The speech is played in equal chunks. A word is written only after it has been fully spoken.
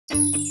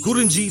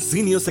KURINJI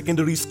Senior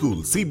Secondary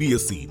School,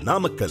 CBSE,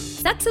 Namakkal.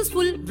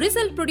 Successful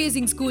result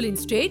producing school in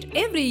state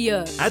every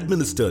year.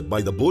 Administered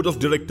by the Board of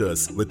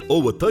Directors with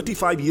over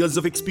 35 years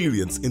of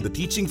experience in the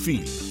teaching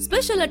field.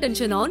 Special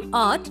attention on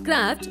art,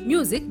 craft,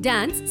 music,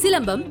 dance,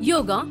 silambam,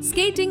 yoga,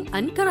 skating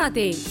and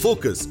karate.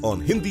 Focus on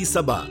Hindi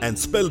Sabha and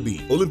Spell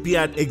Bee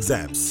Olympiad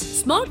exams.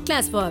 Smart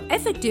class for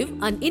effective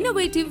and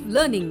innovative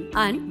learning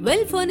and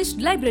well-furnished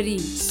library.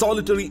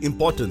 Solitary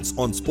importance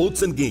on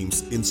sports and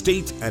games in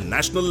state and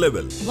national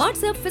level.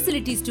 WhatsApp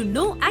facilities to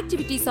know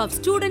activities of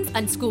students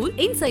and school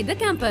inside the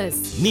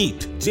campus.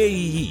 NEET,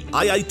 JEE,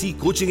 IIT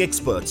coaching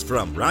experts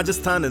from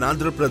Rajasthan and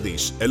Andhra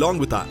Pradesh along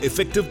with our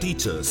effective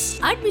teachers.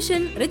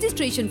 Admission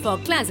registration for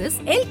classes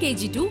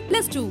LKG to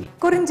 +2.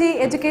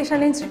 KURINJI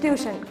Educational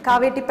Institution,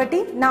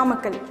 Kavetipatti,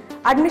 Namakkal.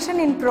 Admission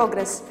in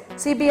progress.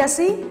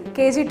 CBSE,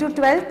 KG to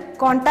 12,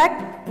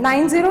 contact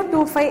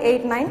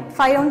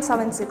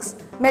 9025895176.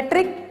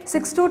 Metric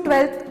 6 to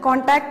 12,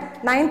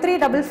 contact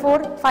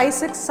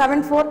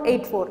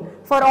 9344567484.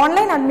 For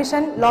online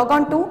admission, log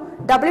on to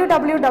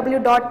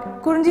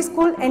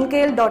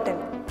www.kurinjischoolnkl.in.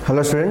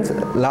 Hello students,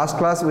 last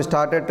class we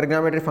started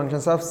trigonometric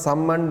functions of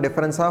sum and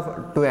difference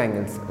of two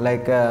angles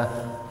like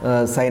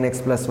sin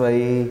x plus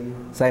y,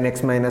 sin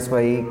x minus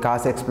y,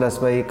 cos x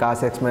plus y,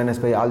 cos x minus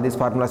y, all these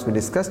formulas we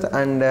discussed,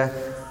 and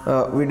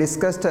we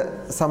discussed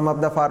some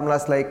of the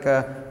formulas like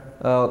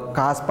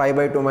cos pi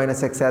by 2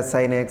 minus x as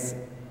sin x,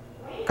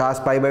 cos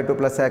pi by 2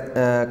 plus x,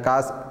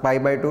 cos pi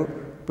by 2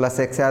 plus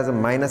x as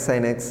minus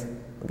sin x,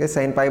 okay,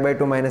 sin pi by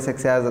 2 minus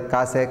x as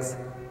cos x,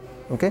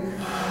 okay,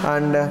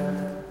 and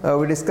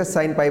we discussed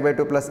sin pi by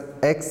 2 plus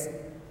x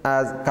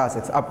as cos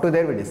x. Up to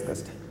there we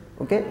discussed.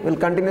 Okay, we'll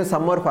continue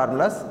some more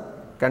formulas.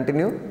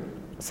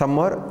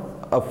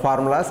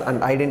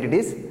 And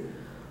identities.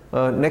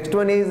 Next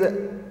one is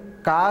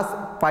cos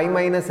pi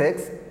minus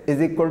x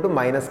is equal to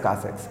minus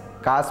cos x.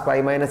 Cos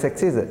pi minus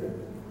x is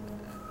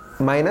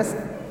minus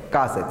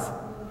cos x.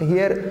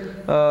 Here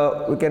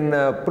we can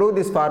prove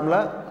this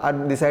formula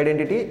and this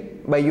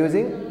identity by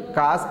using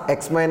cos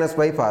x minus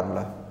y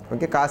formula.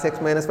 Okay, cos x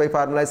minus y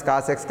formula is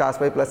cos x cos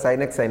y plus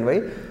sin x sin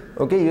y.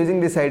 Okay, using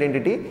this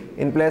identity,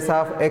 in place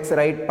of x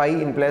write pi,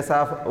 in place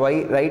of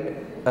y write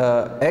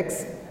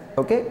x.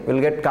 Okay, we'll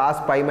get cos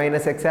pi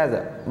minus x as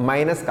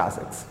minus cos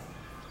x.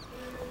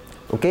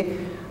 Okay,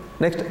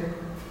 next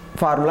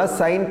formula,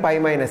 sin pi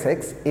minus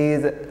x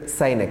is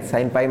sin x.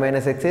 Sin pi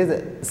minus x is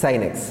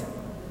sin x.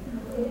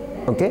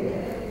 Okay,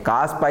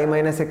 cos pi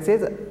minus x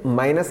is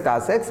minus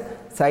cos x.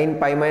 Sin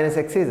pi minus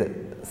x is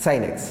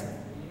sin x.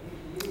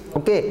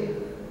 Okay,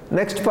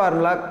 next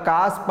formula,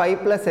 cos pi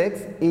plus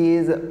x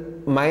is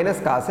minus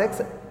cos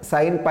x.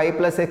 Sin pi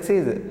plus x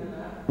is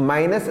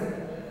minus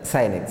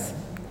sin x.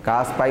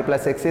 Cos pi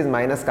plus x is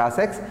minus cos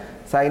x.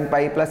 Sin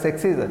pi plus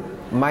x is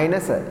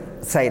minus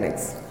sin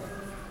x.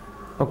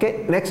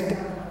 Okay, next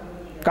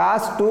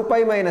cos 2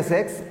 pi minus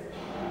x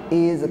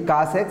is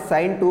cos x.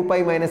 Sin 2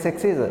 pi minus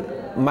x is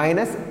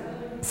minus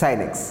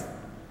sin x.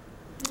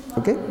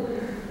 Okay,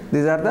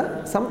 these are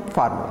the some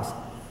formulas,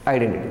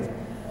 identities.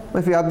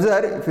 If you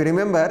observe, if you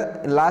remember,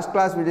 in last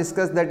class we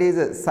discussed that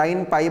is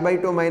sin pi by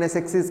 2 minus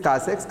x is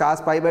cos x,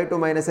 cos pi by 2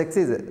 minus x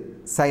is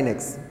sin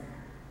x.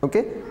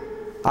 Okay,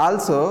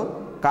 also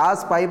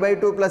cos pi by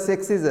 2 plus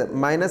x is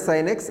minus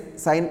sin x,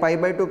 sin pi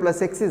by 2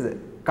 plus x is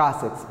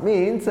cos x.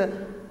 Means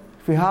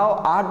if you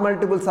have odd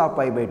multiples of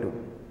pi by 2,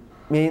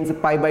 means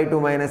pi by 2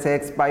 minus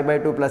x, pi by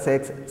 2 plus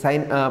x,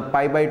 sin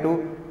pi by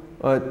 2,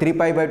 3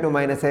 pi by 2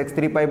 minus x,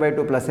 3 pi by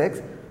 2 plus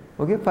x.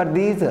 Okay, for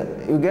these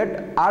you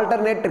get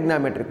alternate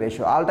trigonometric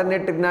ratio.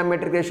 Alternate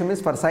trigonometric ratio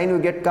means for sin you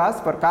get cos,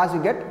 for cos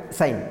you get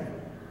sin.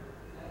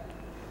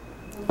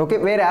 Okay,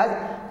 whereas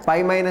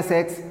pi minus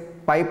x,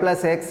 pi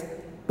plus x,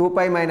 2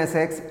 pi minus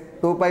x,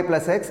 2 pi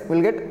plus x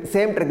will get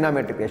same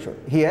trigonometric ratio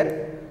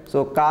here.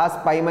 So cos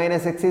pi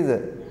minus x is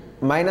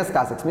minus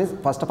cos x, means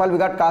first of all we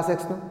got cos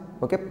x, no?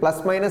 Okay,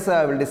 plus minus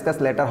we will discuss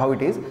later how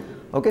it is.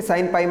 Okay,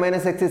 sin pi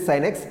minus x is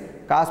sin x,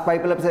 cos pi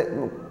plus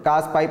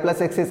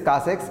x is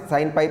cos x,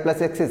 sin pi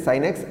plus x is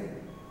sin x,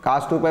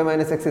 cos 2 pi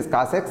minus x is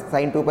cos x,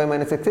 sin 2 pi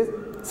minus x is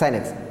sin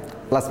x.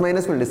 Plus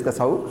minus we will discuss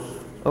how.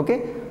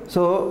 Okay,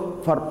 so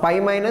for pi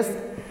minus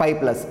pi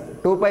plus,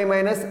 2 pi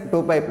minus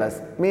 2 pi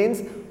plus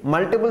means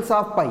multiples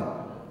of pi.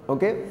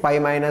 Okay, pi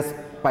minus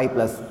pi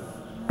plus,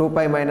 2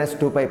 pi minus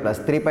 2 pi plus,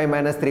 3 pi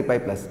minus 3 pi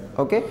plus.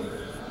 Okay,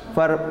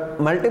 for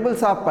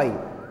multiples of pi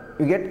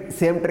you get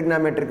same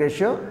trigonometric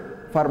ratio.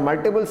 For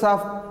multiples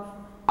of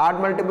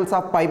odd multiples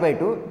of pi by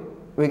 2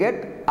 we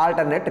get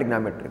alternate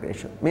trigonometric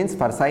ratio. Means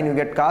for sin you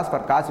get cos, for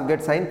cos you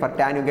get sin, for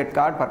tan you get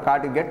cot, for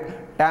cot you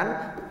get tan,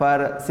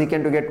 for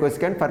secant you get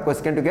cosecant, for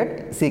cosecant you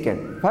get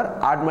secant, for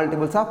odd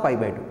multiples of pi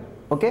by 2.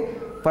 Okay,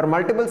 for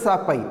multiples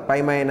of pi,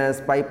 pi minus,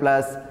 pi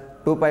plus,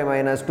 2 pi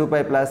minus, 2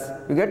 pi plus,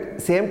 you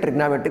get same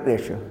trigonometric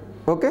ratio.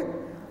 Okay,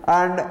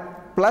 and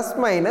plus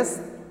minus,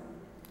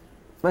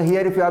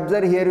 here if you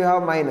observe, here you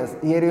have minus,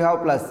 here you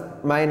have plus,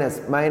 minus,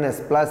 minus,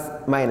 plus,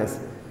 minus.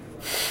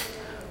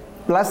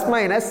 Plus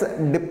minus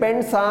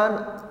depends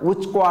on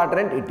which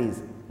quadrant it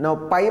is. Now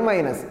pi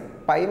minus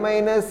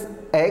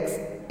x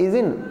is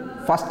in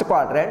first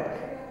quadrant,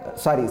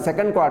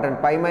 second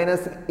quadrant, pi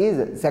minus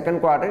is second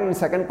quadrant. In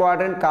second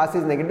quadrant cos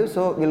is negative,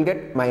 so we will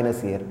get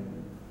minus here.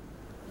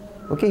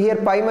 Okay, here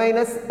pi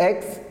minus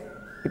x,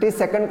 it is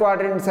second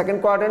quadrant. In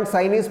second quadrant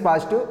sin is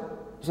positive,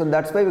 so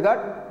that's why we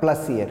got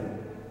plus here.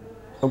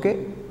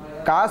 Okay,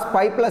 cos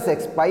pi plus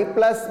x, pi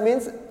plus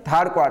means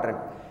third quadrant.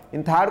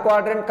 In third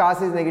quadrant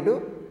cos is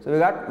negative, so we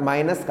got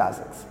minus cos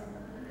x.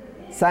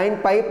 Sin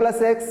pi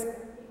plus x,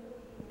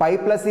 pi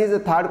plus is the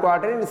third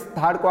quadrant. In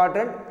third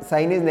quadrant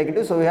sin is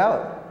negative, so we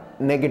have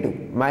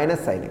negative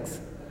minus sin x.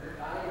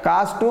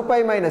 Cos 2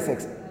 pi minus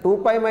x,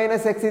 2 pi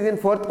minus x is in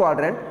fourth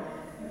quadrant.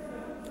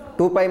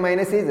 2 pi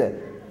minus is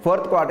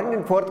fourth quadrant.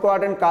 In fourth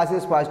quadrant cos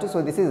is positive,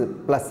 so this is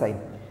plus sign.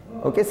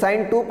 Okay,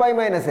 sin 2 pi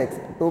minus x,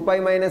 2 pi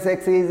minus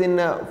x is in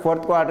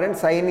fourth quadrant,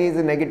 sin is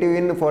negative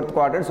in fourth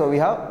quadrant, so we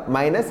have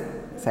minus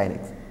sin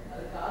x.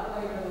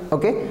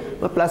 Okay,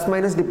 plus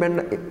minus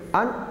depend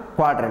on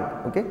quadrant.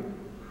 Okay,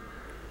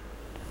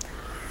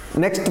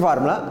 next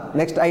formula,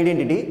 next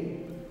identity.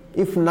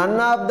 If none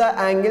of the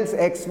angles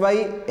x,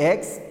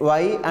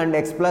 y and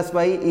x plus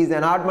y is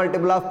an odd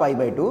multiple of pi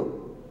by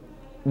 2,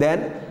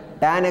 then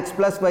tan x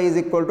plus y is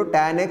equal to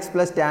tan x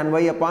plus tan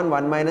y upon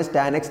 1 minus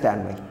tan x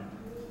tan y.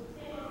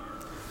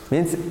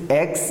 Means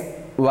x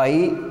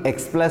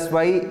plus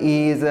y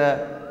is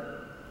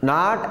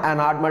not an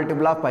odd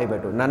multiple of pi by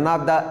 2. None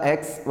of the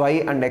x,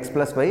 y and x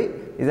plus y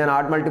is an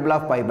odd multiple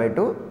of pi by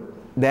 2.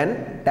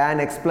 Then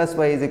tan x plus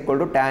y is equal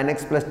to tan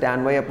x plus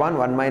tan y upon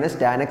 1 minus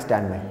tan x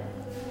tan y.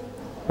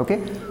 Okay.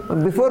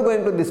 Before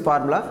going to this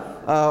formula,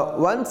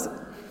 once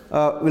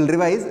we'll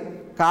revise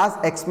cos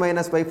x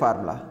minus y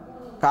formula.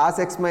 Cos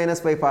x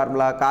minus y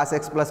formula, cos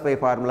x plus y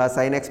formula,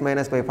 sin x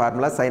minus y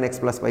formula, sin x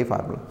plus y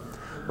formula.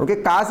 Okay,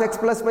 cos x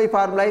plus y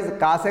formula is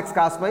cos x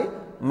cos y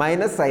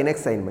minus sin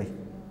x sin y.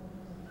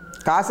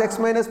 Cos x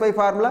minus y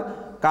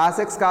formula, cos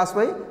x cos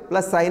y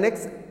plus sin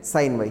x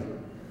sin y.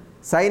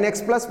 Sin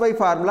x plus y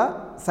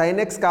formula, sin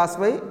x cos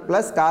y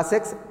plus cos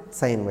x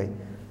sin y.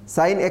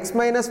 Sin x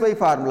minus y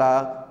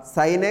formula,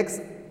 sin x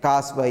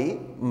cos y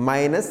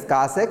minus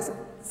cos x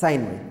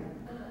sin y.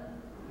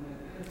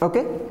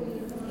 Okay.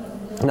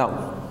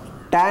 Now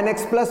tan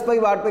x plus y,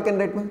 what we can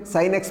write?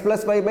 Sin x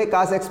plus y by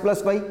cos x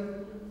plus y.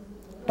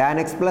 Tan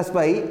x plus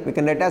y we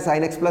can write as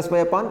sin x plus y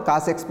upon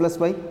cos x plus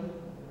y.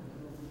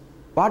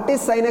 What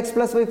is sin x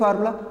plus y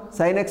formula?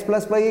 Sin x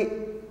plus y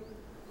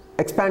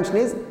expansion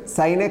is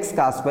sin x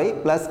cos y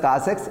plus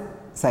cos x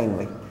sin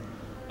y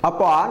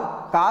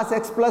upon cos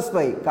x plus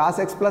y. Cos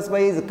x plus y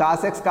is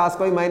cos x cos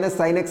y minus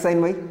sin x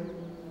sin y.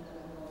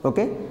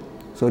 Okay,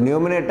 so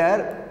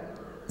numerator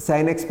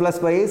sin x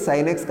plus y is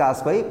sin x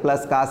cos y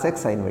plus cos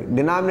x sin y.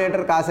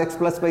 Denominator cos x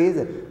plus y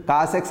is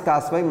cos x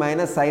cos y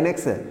minus sin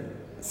x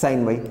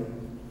sin y.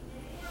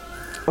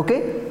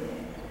 Okay,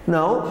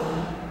 now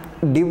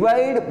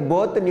divide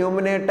both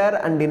numerator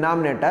and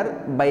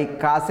denominator by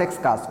cos x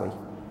cos y.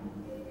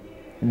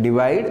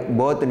 Divide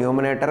both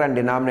numerator and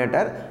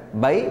denominator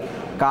by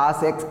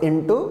cos x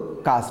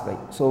into cos y.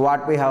 So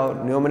what we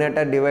have?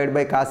 Numerator divide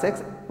by cos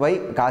x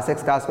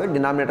cos y,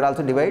 denominator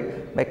also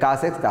divide by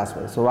cos x cos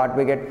y. So what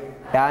we get?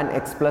 Tan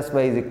x plus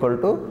y is equal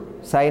to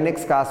sin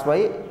x cos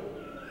y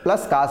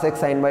plus cos x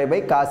sin y by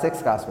cos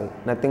x cos y.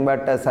 Nothing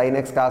but sin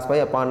x cos y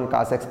upon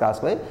cos x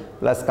cos y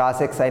plus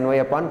cos x sin y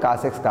upon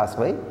cos x cos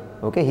y.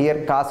 Okay,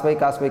 here cos y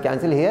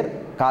cancel, here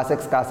cos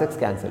x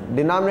cancel.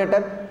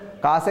 Denominator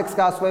cos x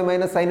cos y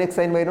minus sin x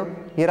sin y. No,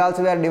 here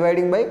also we are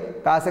dividing by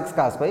cos x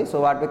cos y.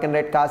 So what we can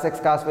write? Cos x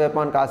cos y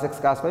upon cos x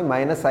cos y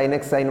minus sin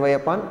x sin y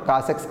upon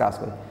cos x cos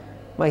y.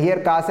 Now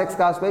here cos x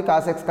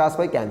cos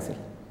y cancel.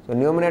 So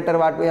numerator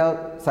what we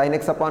have? Sin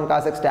x upon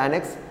cos x tan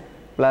x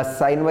plus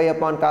sin y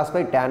upon cos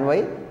y tan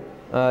y.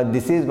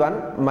 This is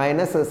 1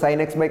 minus sin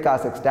x by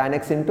cos x, tan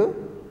x into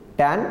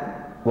tan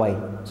y.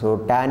 So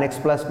tan x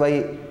plus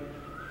y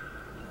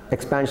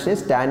expansion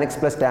is tan x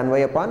plus tan y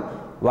upon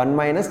 1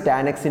 minus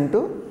tan x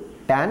into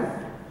tan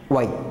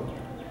y.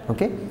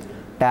 Okay,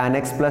 tan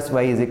x plus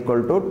y is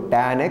equal to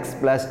tan x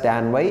plus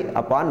tan y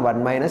upon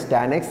 1 minus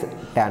tan x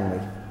tan y.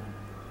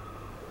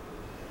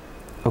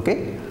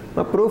 Okay,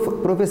 now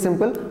proof is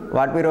simple.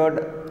 What we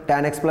wrote?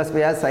 Tan x plus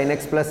y as sin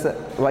x plus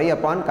y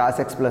upon cos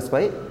x plus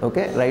y.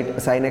 Okay,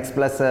 right, sin x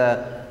plus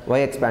y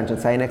expansion,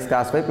 sin x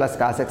cos y plus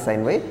cos x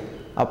sin y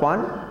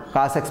upon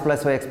cos x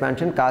plus y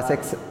expansion, cos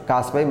x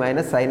cos y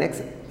minus sin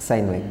x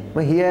sin y.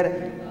 Now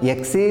here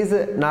x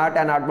is not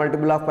an odd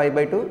multiple of pi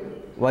by 2,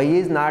 y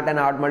is not an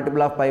odd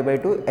multiple of pi by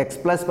 2, x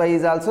plus y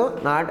is also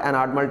not an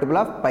odd multiple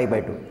of pi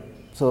by 2.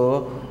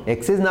 So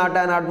x is not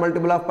an odd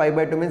multiple of pi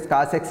by 2 means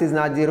cos x is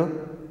not 0,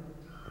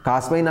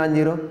 cos y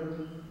non-zero.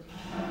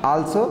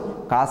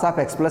 Also cos of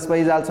x plus y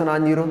is also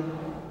non-zero.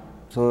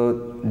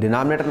 So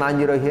denominator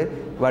non-zero here.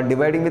 We are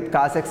dividing with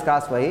cos x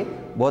cos y,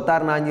 both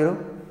are non-zero.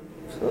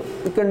 So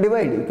you can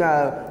divide.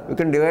 You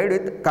can divide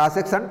with cos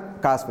x and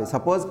cos y.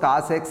 Suppose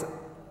cos x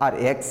or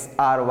x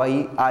or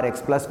y or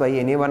x plus y,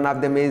 any one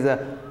of them is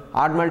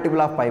odd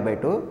multiple of pi by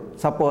 2.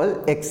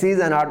 Suppose x is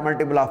an odd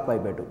multiple of pi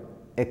by 2.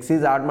 X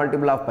is odd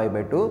multiple of pi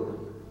by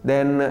 2.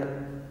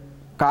 Then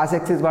cos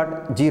x is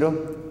what?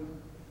 0.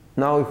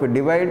 Now if you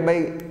divide by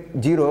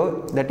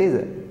 0, that is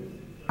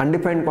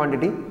undefined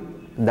quantity.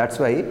 That's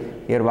why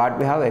here what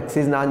we have, x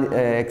is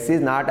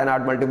not an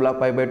odd multiple of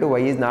pi by 2, y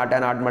is not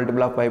an odd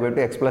multiple of pi by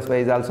 2, x plus y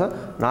is also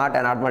not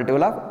an odd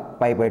multiple of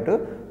pi by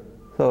 2.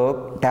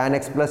 So tan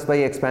x plus y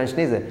expansion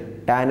is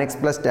tan x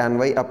plus tan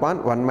y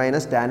upon 1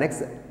 minus tan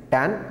x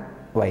tan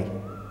y.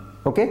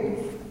 Okay.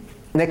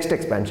 Next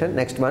expansion,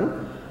 next one,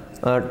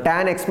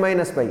 tan x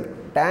minus y.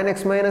 Tan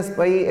x minus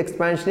y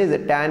expansion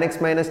is tan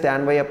x minus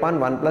tan y upon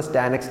 1 plus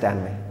tan x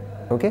tan y.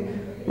 Okay.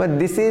 But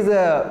this is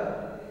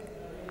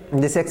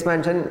this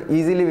expansion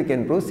easily we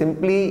can prove.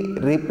 Simply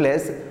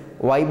replace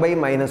y by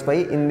minus y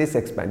in this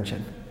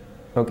expansion.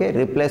 Okay,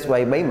 replace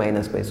y by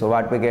minus y. So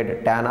what we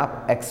get, tan of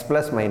x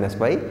plus minus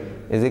y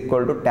is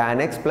equal to tan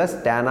x plus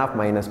tan of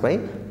minus y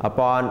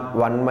upon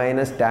 1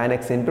 minus tan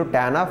x into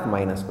tan of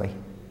minus y.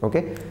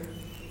 Okay.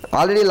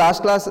 Already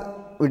last class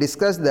we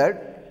discussed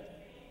that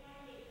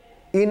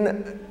in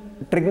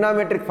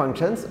trigonometric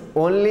functions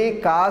only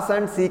cos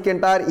and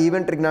secant are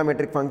even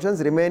trigonometric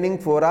functions, remaining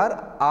 4 are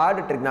odd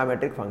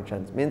trigonometric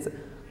functions. Means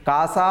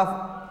cos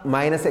of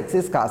minus x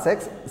is cos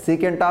x,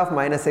 secant of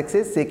minus x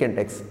is secant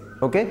x.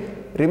 Okay,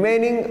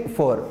 remaining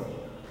 4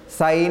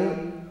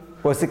 sin,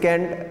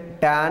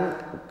 cosecant, tan,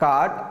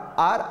 cot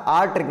are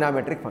odd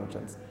trigonometric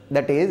functions.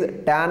 That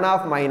is tan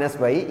of minus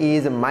y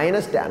is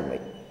minus tan y.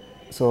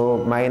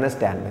 So minus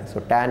tan y. So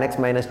tan x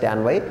minus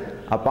tan y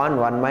upon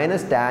 1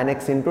 minus tan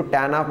x into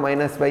tan of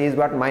minus y is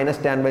what, minus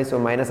tan y. So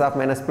minus of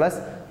minus plus.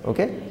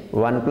 Okay,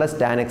 1 plus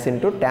tan x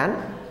into tan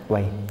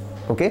y.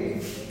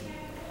 Okay,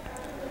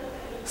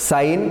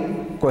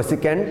 sin,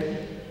 cosecant,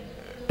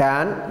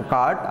 tan,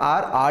 cot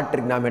are odd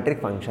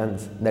trigonometric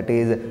functions. That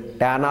is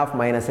tan of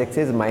minus x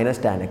is minus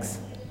tan x,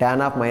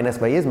 tan of minus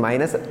y is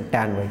minus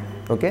tan y.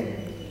 Okay,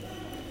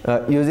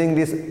 using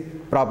this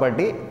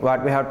property,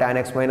 what we have, tan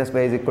x minus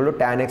y is equal to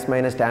tan x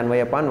minus tan y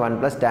upon 1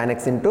 plus tan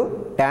x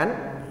into tan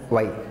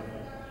y.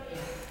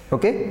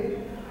 Okay.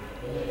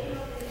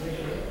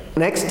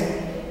 Next,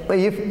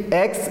 if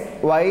x,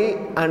 y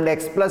and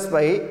x plus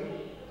y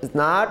is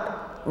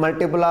not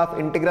multiple of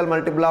integral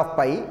multiple of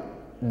pi,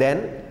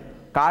 then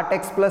cot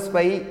x plus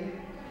y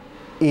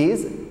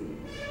is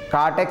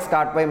cot x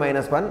cot y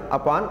minus 1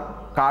 upon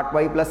cot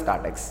y plus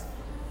cot x.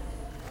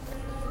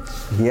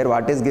 Here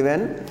what is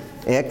given,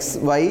 x,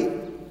 y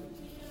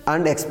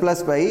and x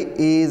plus y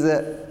is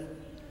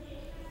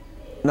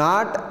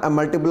not a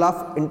multiple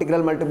of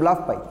integral multiple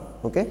of pi.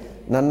 Okay,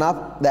 none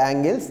of the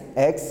angles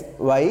x,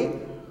 y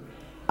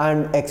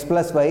and x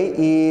plus y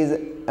is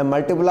a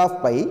multiple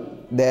of pi,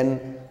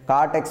 then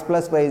cot x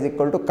plus y is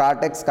equal to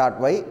cot x cot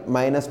y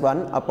minus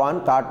 1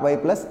 upon cot y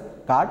plus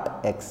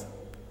cot x.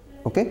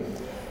 Okay,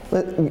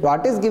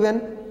 what is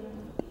given?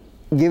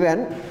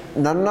 Given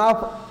none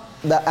of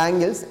the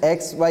angles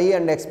x, y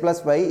and x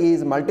plus y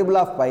is multiple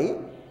of pi,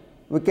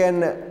 we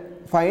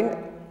can find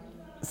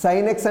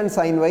sin x and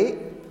sin y,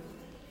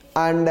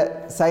 and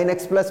sin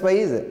x plus y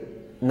is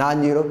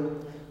non-zero.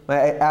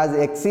 As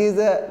x is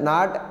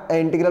not an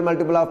integral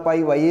multiple of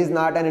pi, y is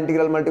not an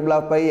integral multiple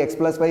of pi, x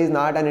plus y is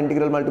not an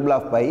integral multiple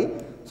of pi,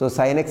 so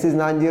sin x is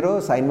non-zero,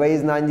 sin y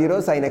is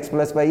non-zero, sin x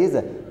plus y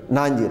is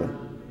non-zero.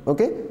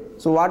 Okay,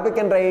 so what we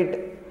can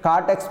write,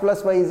 cot x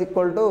plus y is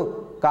equal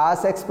to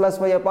cos x plus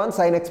y upon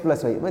sin x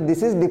plus y.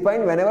 This is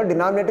defined whenever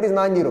denominator is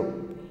non-zero.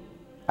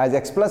 As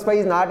x plus y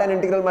is not an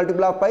integral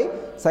multiple of pi,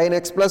 sin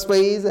x plus y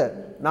is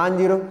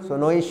non-zero, so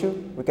no issue.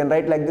 We can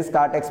write like this,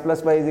 cot x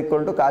plus y is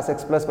equal to cos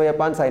x plus y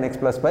upon sin x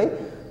plus y.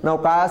 Now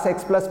cos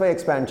x plus y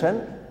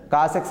expansion,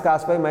 cos x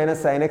cos y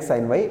minus sin x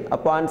sin y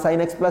upon sin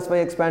x plus y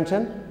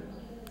expansion.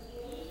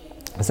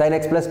 Sin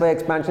x plus y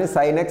expansion is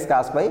sin x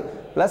cos y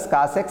plus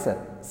cos x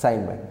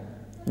sin y.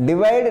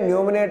 Divide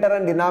numerator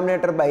and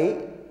denominator by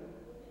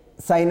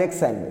sin x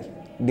sin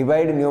y.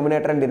 Divide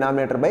numerator and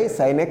denominator by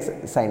sin x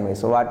sin y.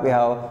 So what we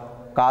have,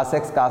 cos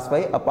x cos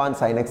y upon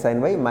sin x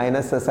sin y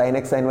minus sin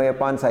x sin y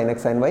upon sin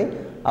x sin y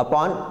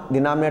upon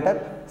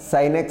denominator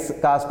sin x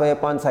cos y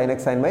upon sin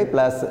x sin y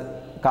plus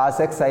cos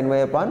x sin y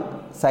upon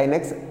sin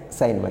x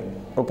sin y.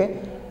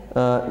 Okay.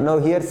 Now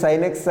here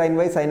sin x sin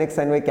y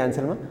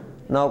cancel.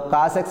 Now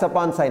cos x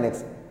upon sin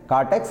x,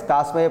 cot x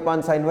cos y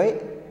upon sin y,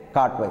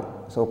 cot y.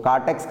 So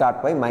cot x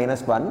cot y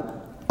minus 1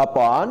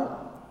 upon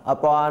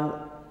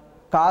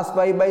cos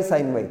y by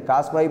sin y.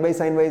 Cos y by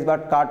sin y is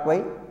what, cot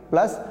y,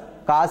 plus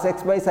cos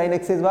x by sin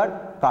x is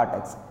what, cot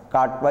x.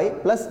 Cot y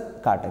plus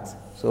cot x.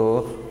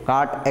 So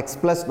cot x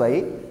plus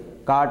y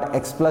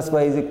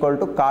is equal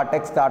to cot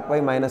x cot y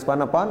minus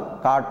 1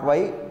 upon cot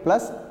y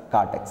plus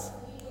cot x.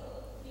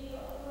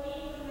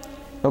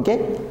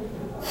 Okay.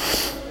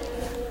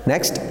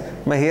 Next,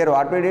 here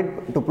what we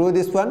did to prove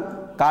this one,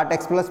 cot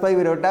x plus y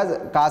we wrote as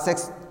cos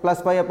x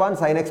plus y upon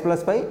sin x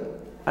plus y,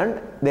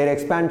 and their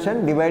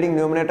expansion dividing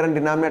numerator and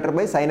denominator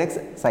by sin x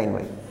sin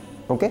y.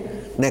 Okay.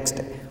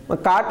 Next,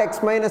 cot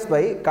x minus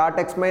y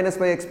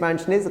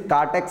expansion is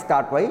cot x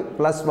cot y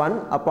plus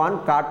 1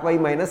 upon cot y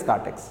minus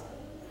cot x.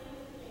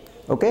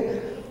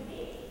 Okay.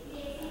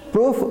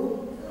 Proof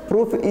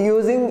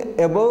using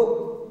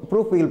above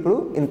proof we will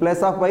prove. In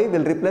place of y we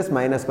will replace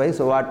minus y.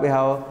 So what we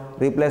have,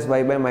 replace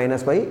y by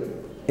minus y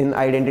in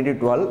identity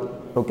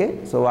 12.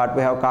 Okay, so what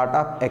we have, cot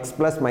of x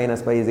plus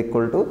minus y is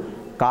equal to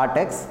cot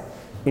x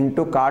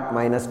into cot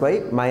minus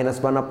y minus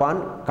 1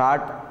 upon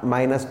cot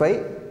minus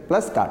y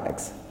plus cot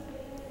x.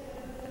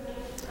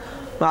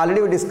 Now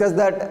already we discussed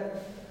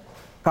that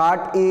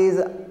cot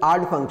is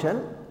odd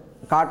function,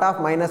 cot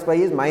of minus y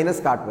is minus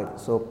cot y.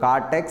 So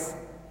cot x,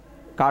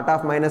 cot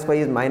of minus y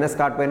is minus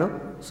cot y, no?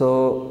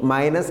 So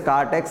minus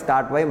cot x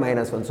cot y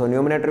minus 1. So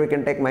numerator we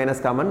can take minus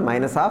common,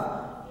 minus of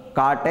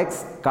cot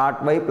x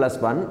cot y plus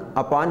 1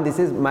 upon this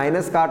is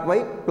minus cot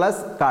y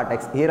plus cot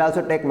x. Here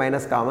also take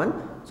minus common.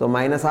 So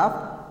minus of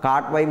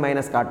cot y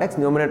minus cot x,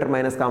 numerator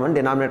minus common,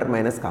 denominator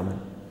minus common.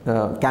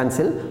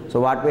 Cancel. So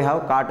what we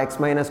have, cot x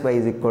minus y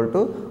is equal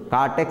to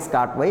cot x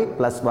cot y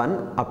plus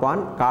 1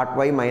 upon cot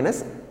y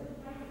minus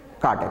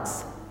cot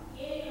x.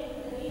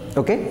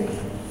 Okay.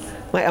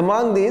 Now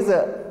among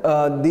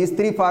these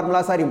three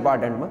formulas are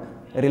important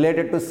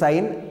related to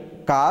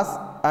sine, cos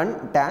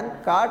and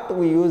tan. Cot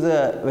we use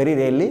very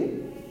rarely.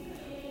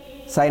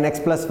 Sin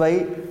x plus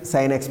y,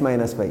 sin x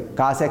minus y,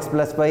 cos x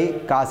plus y,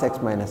 cos x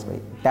minus y,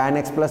 tan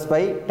x plus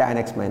y, tan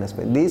x minus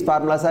y. These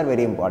formulas are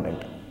very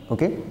important.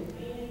 Okay.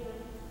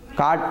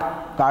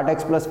 Cot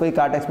x plus y,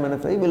 cot x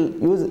minus y will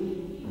use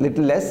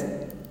little less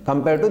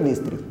compared to these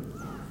three.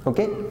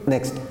 Okay.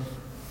 Next,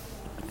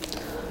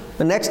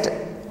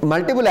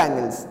 multiple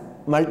angles.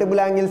 Multiple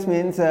angles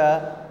means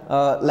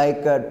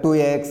like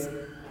 2x,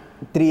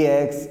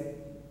 3x,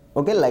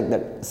 okay, like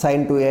that.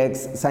 Sin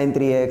 2x, sin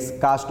 3x,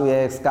 cos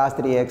 2x, cos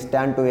 3x,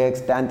 tan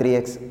 2x, tan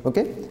 3x.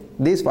 Okay,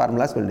 these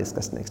formulas we'll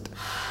discuss next.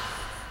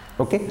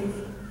 Okay.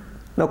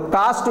 Now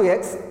cos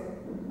 2x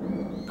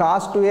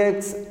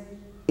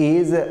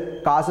is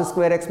cos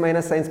square x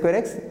minus sin square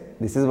x.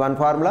 This is one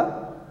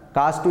formula.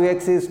 Cos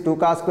 2x is 2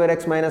 cos square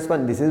x minus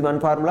 1. This is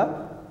one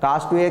formula.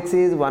 Cos 2x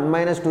is 1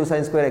 minus 2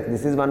 sin square x.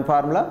 This is one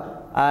formula.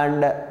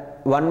 And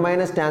 1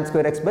 minus tan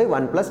square x by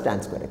 1 plus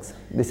tan square x.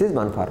 This is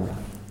one formula.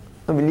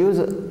 Now we'll use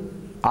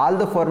all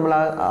the four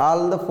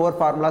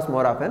formulas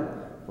more often.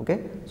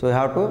 Okay, so you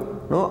have to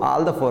know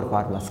all the four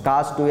formulas.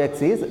 Cos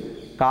 2x is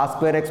cos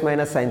square x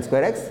minus sin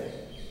square x,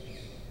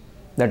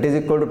 that is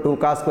equal to 2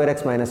 cos square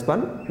x minus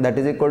 1, that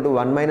is equal to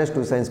 1 minus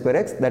 2 sin square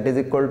x, that is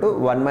equal to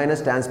 1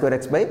 minus tan square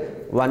x by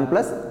 1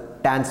 plus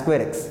tan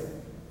square x.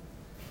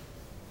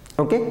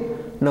 Okay.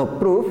 Now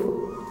proof.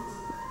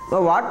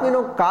 Now what we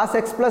know, cos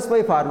x plus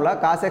y formula.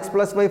 Cos x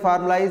plus y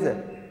formula is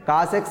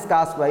cos x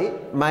cos y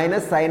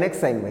minus sin x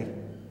sin y.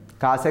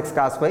 Cos x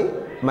cos y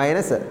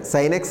minus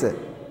sin x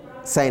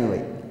sin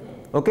y.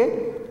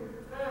 Okay.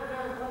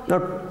 Now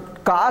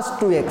cos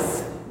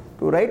 2x.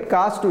 To write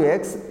cos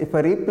 2x, if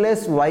I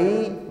replace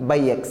y by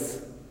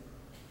x,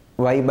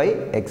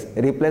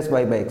 replace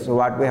y by x. So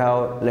what we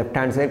have, left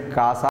hand side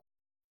cos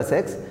of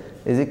x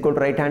is equal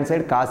to right hand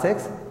side cos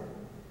x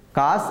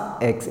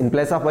cos x. In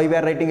place of y we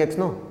are writing x,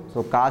 no?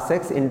 So cos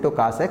x into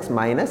cos x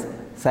minus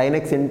sin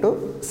x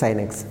into sin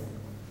x.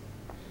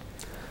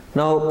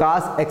 Now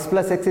cos x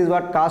plus x is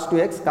what? Cos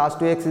 2x. Cos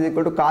 2x is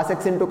equal to cos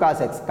x into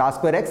cos x, cos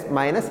square x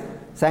minus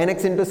sin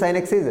x into sin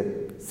x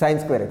is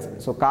sin square x.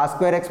 So cos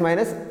square x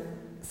minus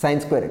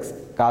sin square x,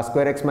 cos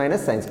square x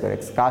minus sin square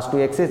x. Cos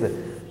 2x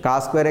is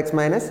cos square x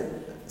minus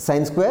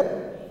sin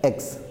square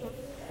x.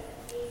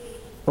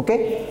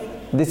 Okay,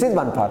 this is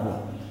one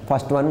formula.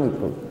 First one we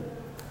proved.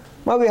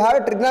 Now we have a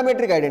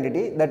trigonometric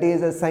identity, that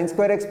is sin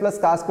square x plus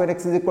cos square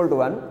x is equal to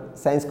 1,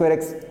 sin square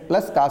x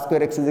plus cos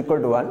square x is equal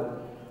to 1.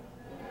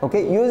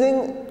 Okay,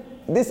 using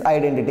this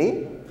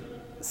identity,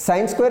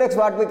 sin square x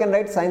what we can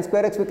write? Sin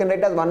square x we can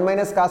write as 1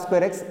 minus cos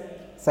square x.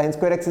 Sin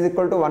square x is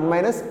equal to 1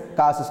 minus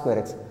cos square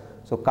x.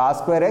 So cos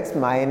square x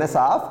minus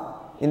of,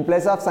 in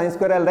place of sin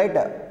square I will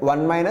write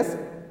 1 minus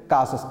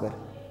cos square.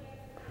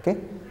 Okay,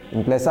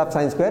 in place of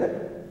sin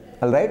square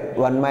I will write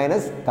 1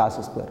 minus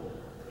cos square.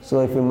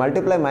 So if you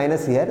multiply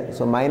minus here,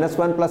 so minus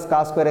 1 plus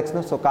cos square x,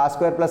 no? So cos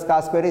square plus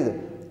cos square is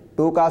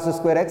 2 cos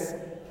square x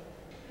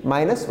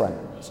minus 1.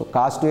 So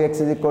cos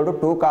 2x is equal to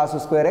 2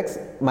 cos square x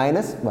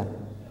minus 1.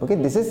 Okay,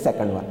 this is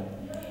second one.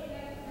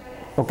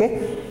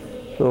 Okay,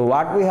 so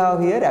what we have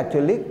here,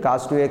 actually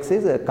cos 2x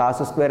is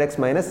cos square x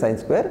minus sin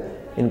square.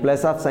 In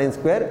place of sin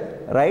square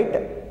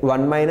write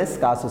 1 minus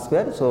cos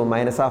square. So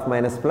minus of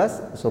minus plus,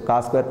 so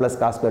cos square plus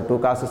cos square, 2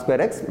 cos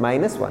square x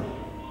minus 1.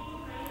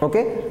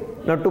 Okay,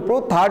 now to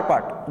prove third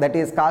part, that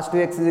is cos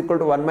 2x is equal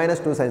to 1 minus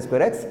 2 sin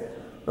square x.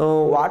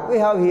 What we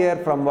have here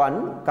from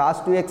 1, cos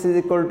 2x is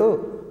equal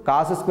to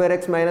cos square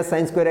x minus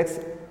sin square x.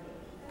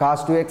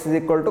 Cos 2x is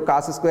equal to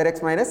cos square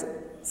x minus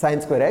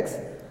sin square x.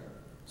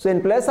 So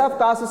in place of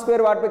cos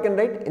square what we can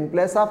write? In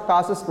place of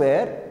cos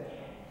square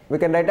we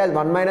can write as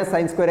 1 minus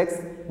sin square x.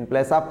 In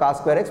place of cos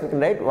square x we can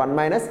write 1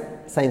 minus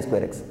sin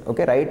square x.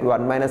 Okay, write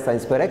 1 minus sin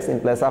square x in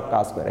place of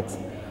cos square x.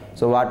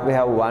 So what we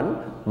have,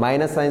 1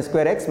 minus sin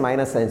square x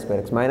minus sin square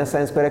x. Minus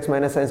sin square x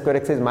minus sin square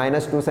x is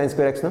minus 2 sin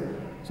square x, no?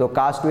 So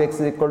cos 2x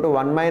is equal to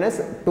 1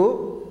 minus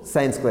 2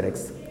 sin square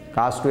x.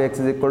 Cos 2x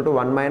is equal to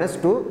 1 minus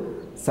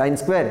 2 sin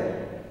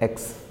square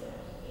x.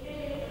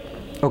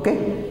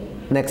 Okay,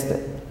 next.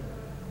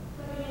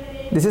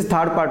 This is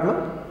third part,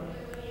 no?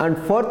 And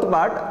fourth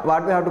part,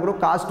 what we have to prove,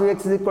 cos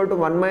 2x is equal to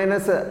 1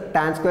 minus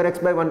tan square x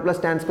by 1 plus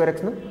tan square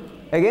x. No?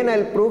 Again I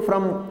will prove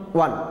from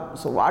 1.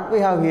 So what we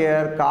have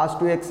here, cos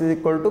 2x is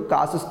equal to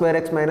cos square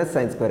x minus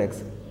sin square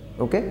x.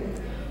 Okay.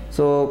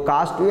 So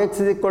cos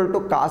 2x is equal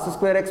to cos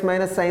square x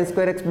minus sin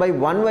square x by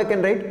 1 I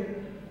can write.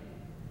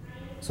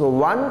 So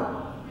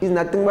 1 is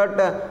nothing but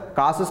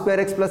cos square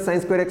x plus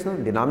sin square x. No?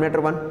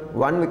 Denominator 1.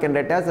 1 we can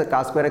write as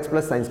cos square x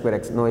plus sin square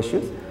x. No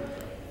issues.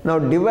 Now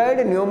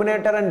divide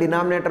numerator and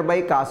denominator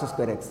by cos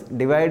square x.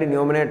 Divide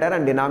numerator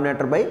and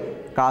denominator by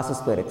cos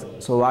square x.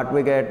 So what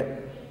we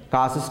get?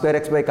 Cos square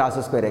x by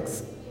cos square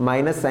x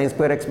minus sin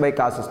square x by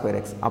cos square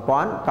x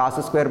upon cos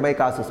square by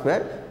cos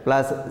square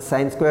plus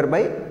sin square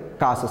by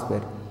cos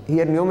square.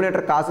 Here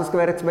numerator cos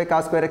square x by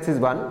cos square x is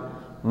 1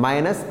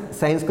 minus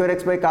sin square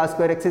x by cos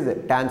square x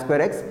is tan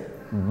square x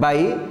by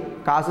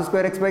cos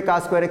square x by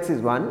cos square x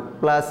is 1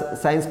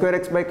 plus sin square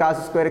x by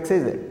cos square x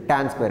is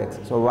tan square x.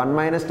 So 1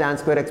 minus tan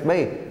square x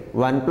by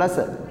 1 plus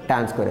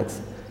tan square x.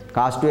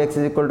 Cos 2x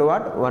is equal to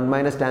what? 1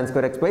 minus tan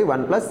square x by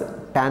 1 plus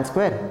tan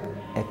square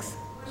x.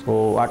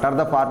 So what are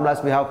the formulas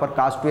we have for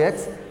cos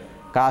 2x?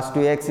 Cos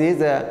 2x is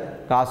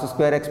cos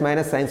square x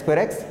minus sin square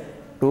x,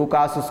 2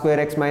 cos square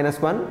x minus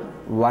 1,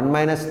 1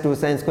 minus 2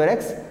 sin square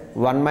x,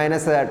 1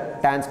 minus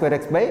tan square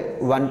x by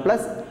 1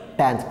 plus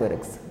tan square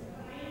x.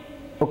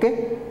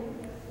 Okay.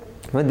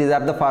 Well, these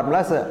are the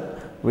formulas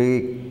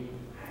we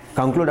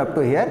conclude up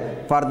to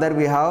here. Further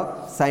we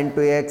have sin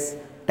 2x,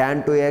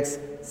 tan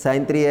 2x,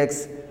 sin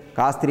 3x,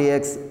 cos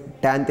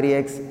 3x, tan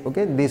 3x.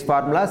 Okay, these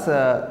formulas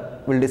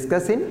we'll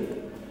discuss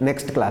in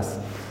next class.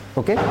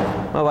 Okay,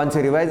 once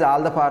you revise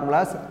all the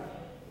formulas,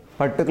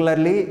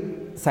 particularly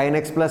sin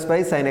x plus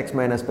pi, sin x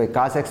minus pi,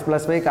 cos x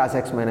plus pi, cos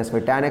x minus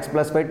pi, tan x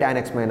plus pi, tan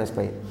x minus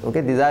pi.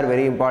 Okay, these are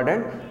very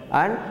important.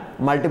 And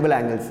multiple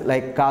angles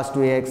like cos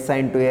 2x,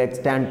 sin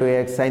 2x, tan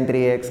 2x, sin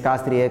 3x,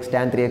 cos 3x,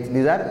 tan 3x,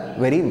 these are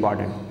very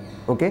important.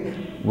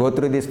 Okay, go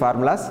through these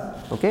formulas.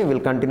 Okay, we'll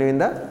continue in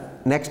the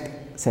next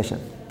session.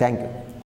 Thank you.